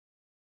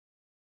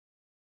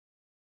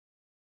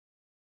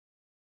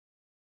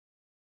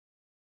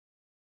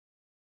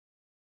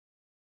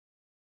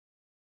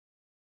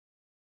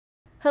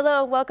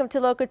Hello and welcome to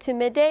Local 2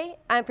 Midday.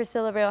 I'm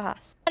Priscilla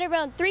Riojas. At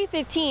around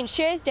 3:15,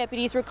 sheriff's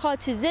deputies were called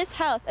to this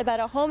house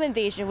about a home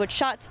invasion with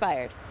shots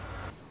fired.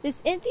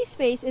 This empty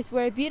space is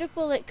where a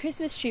beautiful lit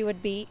Christmas tree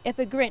would be if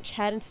a Grinch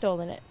hadn't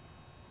stolen it.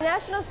 The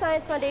National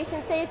Science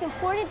Foundation say it's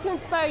important to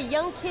inspire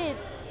young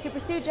kids to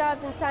pursue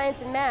jobs in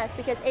science and math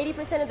because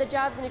 80% of the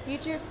jobs in the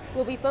future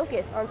will be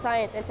focused on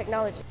science and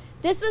technology.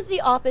 This was the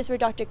office where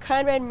Dr.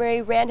 Conrad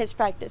Murray ran his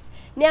practice.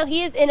 Now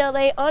he is in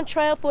LA on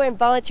trial for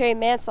involuntary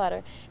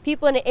manslaughter.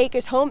 People in the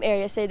Acres home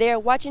area say they are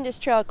watching this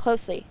trial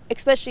closely,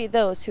 especially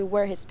those who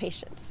were his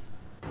patients.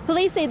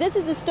 Police say this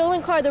is the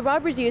stolen car the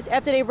robbers used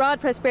after they robbed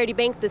Prosperity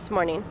Bank this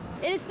morning.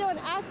 It is still an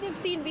active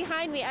scene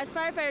behind me as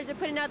firefighters are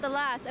putting out the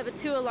last of a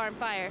 2-alarm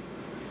fire.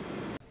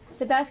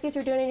 The baskets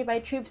are donated by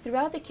troops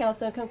throughout the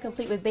council and come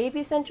complete with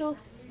baby essentials,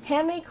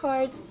 handmade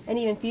cards, and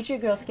even future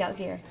Girl Scout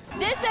gear.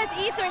 This says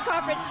Eastern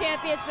Conference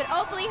champions, but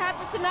hopefully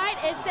after tonight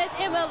it says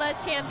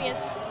MLS champions.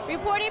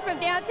 Reporting from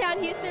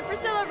downtown Houston,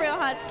 Priscilla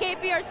Riojas,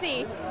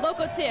 KPRC,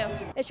 Local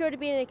 2. It's sure to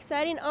be an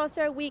exciting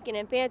All-Star weekend,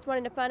 and fans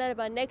wanting to find out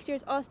about next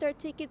year's All-Star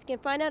tickets can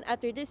find out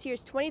after this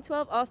year's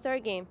 2012 All-Star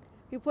game.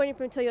 Reporting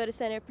from Toyota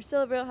Center,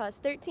 Priscilla Riojas,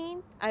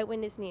 13,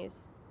 Eyewitness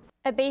News.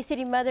 A Bay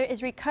City mother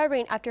is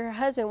recovering after her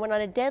husband went on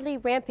a deadly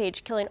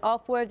rampage, killing all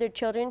 4 of their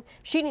children,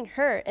 shooting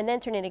her, and then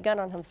turning a gun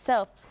on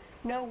himself.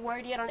 No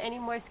word yet on any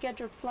more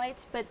scheduled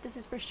flights, but this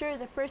is for sure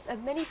the first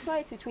of many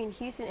flights between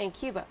Houston and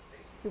Cuba.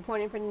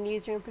 Reporting from the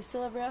newsroom,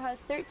 Priscilla Riojas,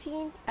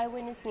 13,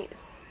 Eyewitness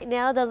News.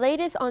 Now, the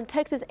latest on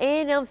Texas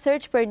A&M's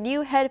search for a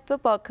new head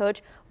football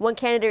coach. One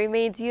candidate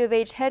remains U of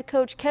H head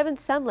coach Kevin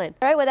Sumlin.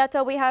 All right, well, that's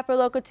all we have for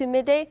Local 2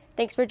 Midday.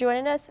 Thanks for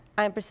joining us.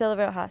 I'm Priscilla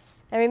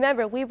Riojas. And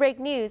remember, we break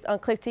news on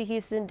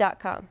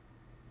click2houston.com.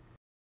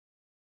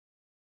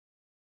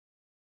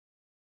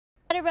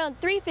 At around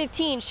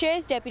 3:15,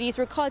 sheriff's deputies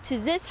were called to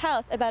this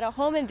house about a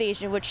home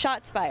invasion with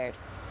shots fired.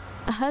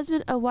 A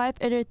husband, a wife,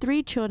 and their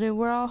 3 children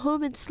were all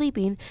home and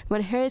sleeping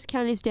when Harris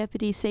County's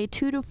deputies say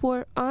 2 to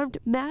 4 armed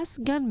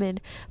masked gunmen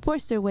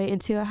forced their way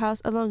into a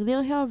house along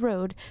Lil Hill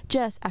Road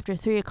just after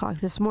 3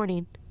 o'clock this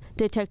morning.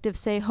 Detectives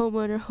say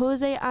homeowner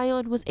Jose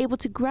Ion was able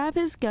to grab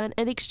his gun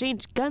and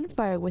exchange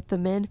gunfire with the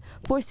men,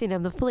 forcing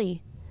them to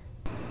flee.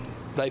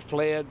 They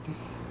fled.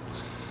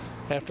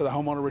 After the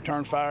homeowner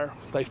returned fire,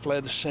 they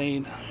fled the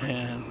scene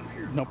and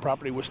no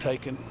property was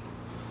taken.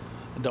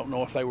 I don't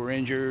know if they were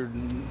injured.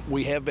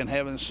 We have been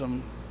having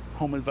some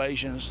home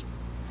invasions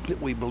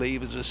that we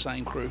believe is the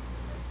same crew.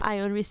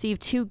 Ion received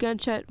 2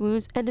 gunshot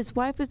wounds and his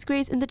wife was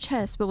grazed in the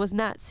chest but was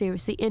not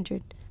seriously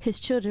injured. His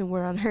children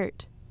were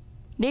unhurt.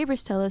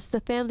 Neighbors tell us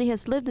the family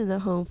has lived in the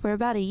home for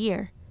about a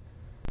year.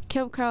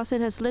 Kim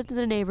Carlson has lived in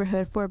the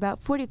neighborhood for about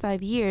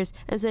 45 years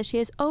and says she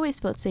has always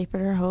felt safe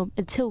in her home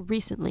until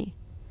recently.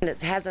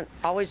 It hasn't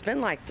always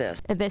been like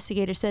this.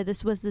 Investigators said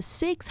this was the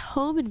 6th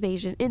home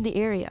invasion in the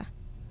area.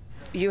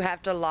 You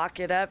have to lock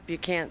it up. You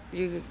can't,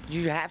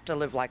 you have to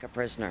live like a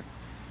prisoner.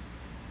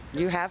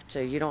 You have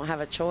to. You don't have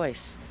a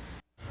choice.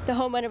 The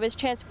homeowner was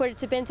transported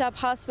to Bentop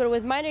Hospital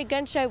with minor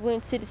gunshot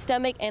wounds to the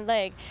stomach and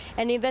leg,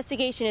 and the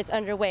investigation is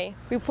underway.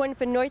 Reporting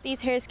from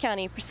Northeast Harris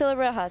County, Priscilla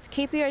Riojas,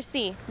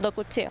 KPRC,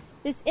 Local 2.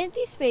 This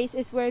empty space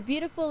is where a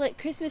beautiful lit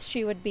Christmas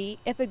tree would be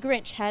if a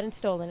Grinch hadn't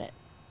stolen it.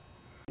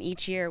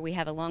 Each year we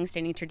have a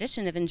long-standing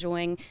tradition of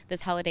enjoying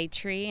this holiday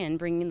tree and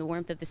bringing the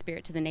warmth of the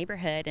spirit to the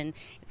neighborhood, and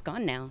it's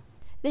gone now.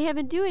 They have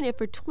been doing it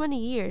for 20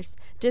 years,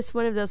 just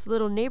one of those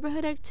little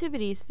neighborhood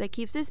activities that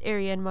keeps this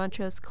area in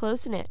Montrose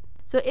close-knit.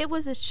 So it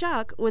was a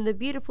shock when the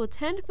beautiful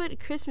 10-foot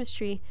Christmas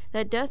tree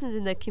that dozens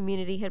in the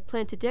community had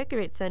planned to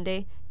decorate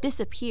Sunday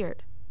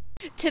disappeared.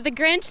 To the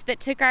Grinch that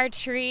took our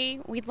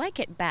tree, we'd like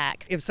it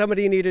back. If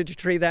somebody needed a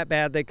tree that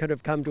bad, they could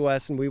have come to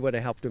us and we would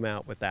have helped them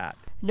out with that.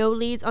 No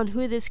leads on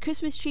who this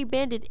Christmas tree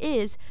bandit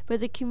is, but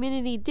the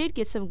community did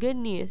get some good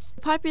news.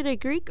 The popular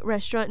Greek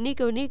restaurant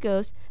Nico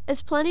Nikos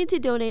is planning to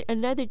donate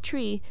another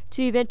tree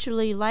to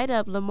eventually light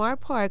up Lamar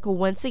Park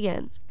once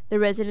again. The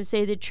residents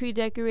say the tree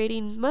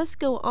decorating must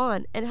go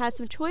on and had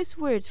some choice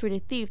words for the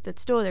thief that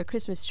stole their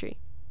Christmas tree.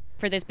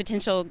 For those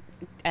potential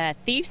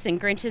thieves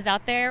and Grinches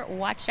out there,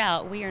 watch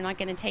out. We are not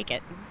going to take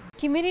it.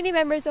 Community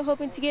members are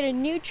hoping to get a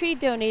new tree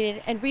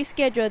donated and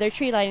reschedule their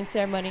tree lighting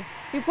ceremony.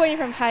 Reporting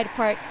from Hyde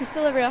Park,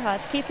 Priscilla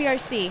Riojas,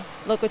 KPRC,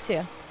 Local 2.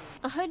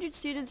 100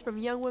 students from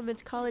Young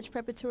Women's College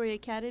Preparatory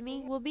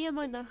Academy will be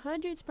among the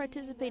hundreds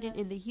participating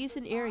in the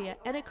Houston area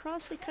and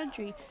across the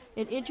country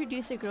in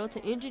Introduce a Girl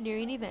to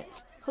Engineering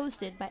events,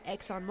 hosted by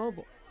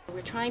ExxonMobil.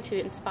 We're trying to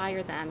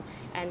inspire them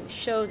and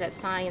show that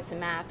science and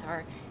math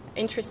are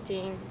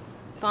interesting,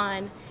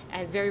 fun,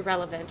 and very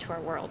relevant to our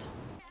world.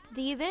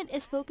 The event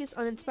is focused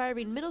on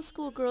inspiring middle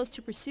school girls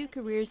to pursue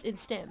careers in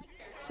STEM,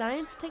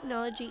 science,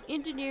 technology,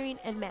 engineering,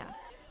 and math,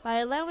 by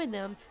allowing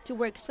them to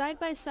work side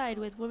by side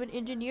with women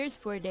engineers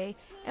for a day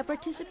and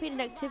participate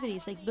in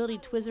activities like building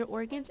Twizzler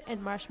organs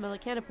and marshmallow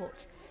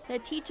catapults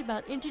that teach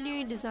about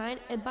engineering design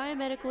and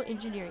biomedical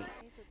engineering.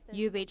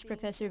 U of H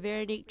professor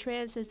Veronique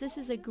Tran says this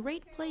is a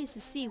great place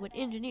to see what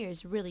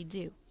engineers really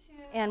do.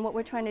 And what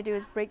we're trying to do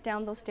is break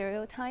down those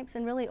stereotypes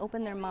and really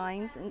open their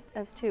minds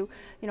as to,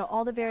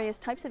 all the various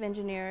types of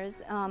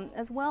engineers,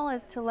 as well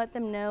as to let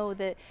them know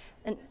that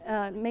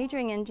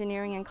majoring in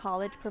engineering in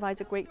college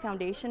provides a great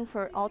foundation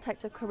for all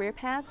types of career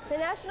paths. The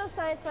National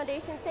Science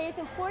Foundation say it's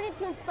important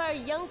to inspire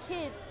young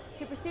kids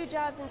to pursue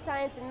jobs in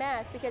science and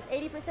math because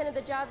 80% of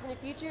the jobs in the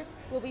future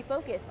will be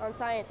focused on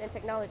science and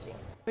technology.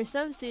 For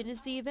some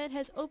students, the event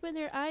has opened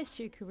their eyes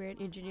to a career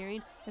in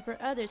engineering, and for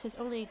others has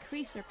only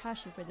increased their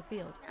passion for the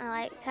field. I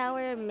liked how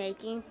we're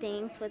making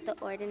things with the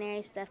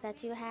ordinary stuff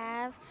that you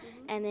have,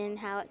 and then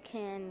how it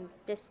can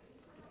just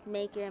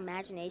make your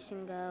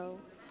imagination go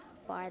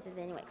farther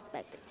than you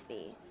expect it to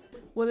be.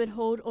 Women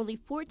hold only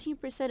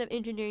 14% of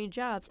engineering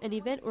jobs, and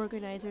event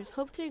organizers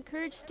hope to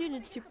encourage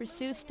students to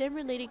pursue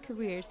STEM-related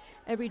careers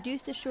and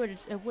reduce the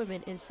shortage of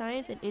women in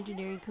science and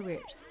engineering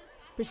careers.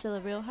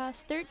 Priscilla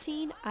Riojas,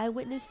 13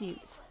 Eyewitness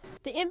News.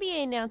 The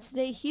NBA announced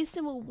today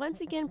Houston will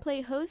once again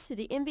play host to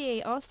the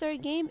NBA All-Star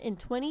Game in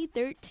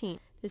 2013.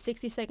 The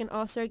 62nd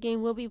All-Star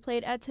Game will be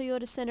played at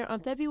Toyota Center on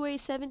February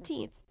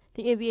 17th.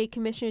 The NBA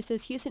commissioner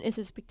says Houston is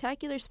a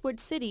spectacular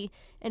sports city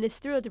and is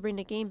thrilled to bring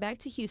the game back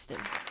to Houston.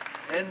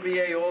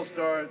 NBA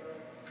All-Star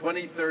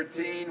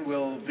 2013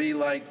 will be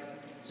like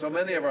so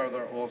many of our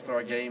other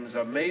All-Star games,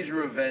 a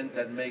major event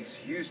that makes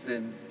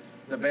Houston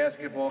the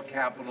basketball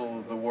capital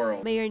of the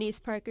world. Mayor Anise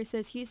Parker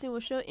says Houston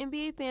will show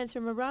NBA fans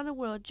from around the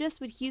world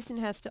just what Houston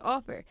has to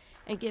offer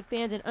and give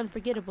fans an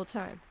unforgettable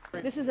time.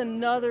 This is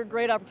another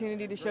great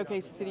opportunity to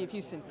showcase the city of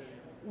Houston.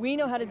 We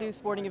know how to do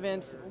sporting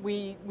events.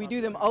 We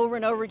do them over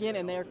and over again,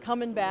 and they're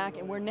coming back,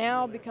 and we're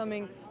now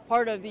becoming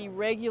part of the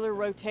regular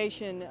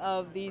rotation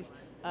of these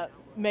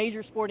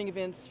major sporting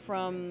events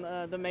from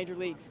the major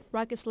leagues.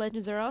 Rockets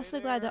legends are also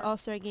glad the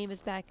All-Star Game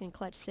is back in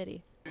Clutch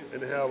City.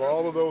 And to have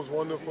all of those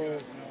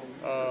wonderful,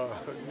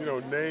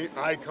 name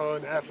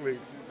icon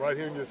athletes right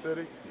here in your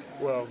city,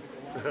 well,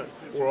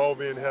 we'll all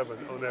be in heaven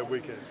on that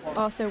weekend.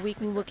 All-Star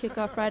Weekend will kick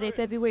off Friday,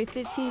 February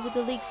 15th with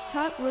the league's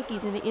top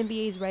rookies in the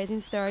NBA's Rising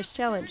Stars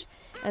Challenge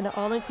and the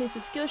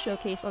All-Inclusive Skill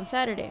Showcase on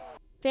Saturday.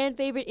 Fan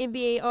favorite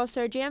NBA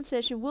All-Star Jam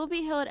Session will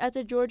be held at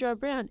the George R.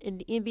 Brown, and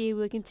the NBA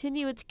will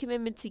continue its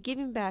commitment to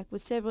giving back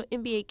with several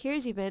NBA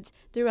Cares events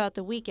throughout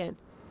the weekend.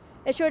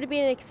 It's sure to be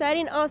an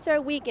exciting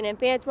All-Star Weekend, and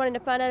fans wanting to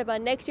find out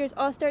about next year's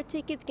All-Star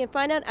tickets can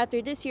find out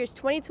after this year's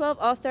 2012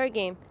 All-Star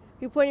Game.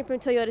 Reporting from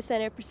Toyota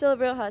Center, Priscilla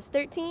Riojas,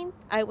 13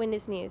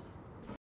 Eyewitness News.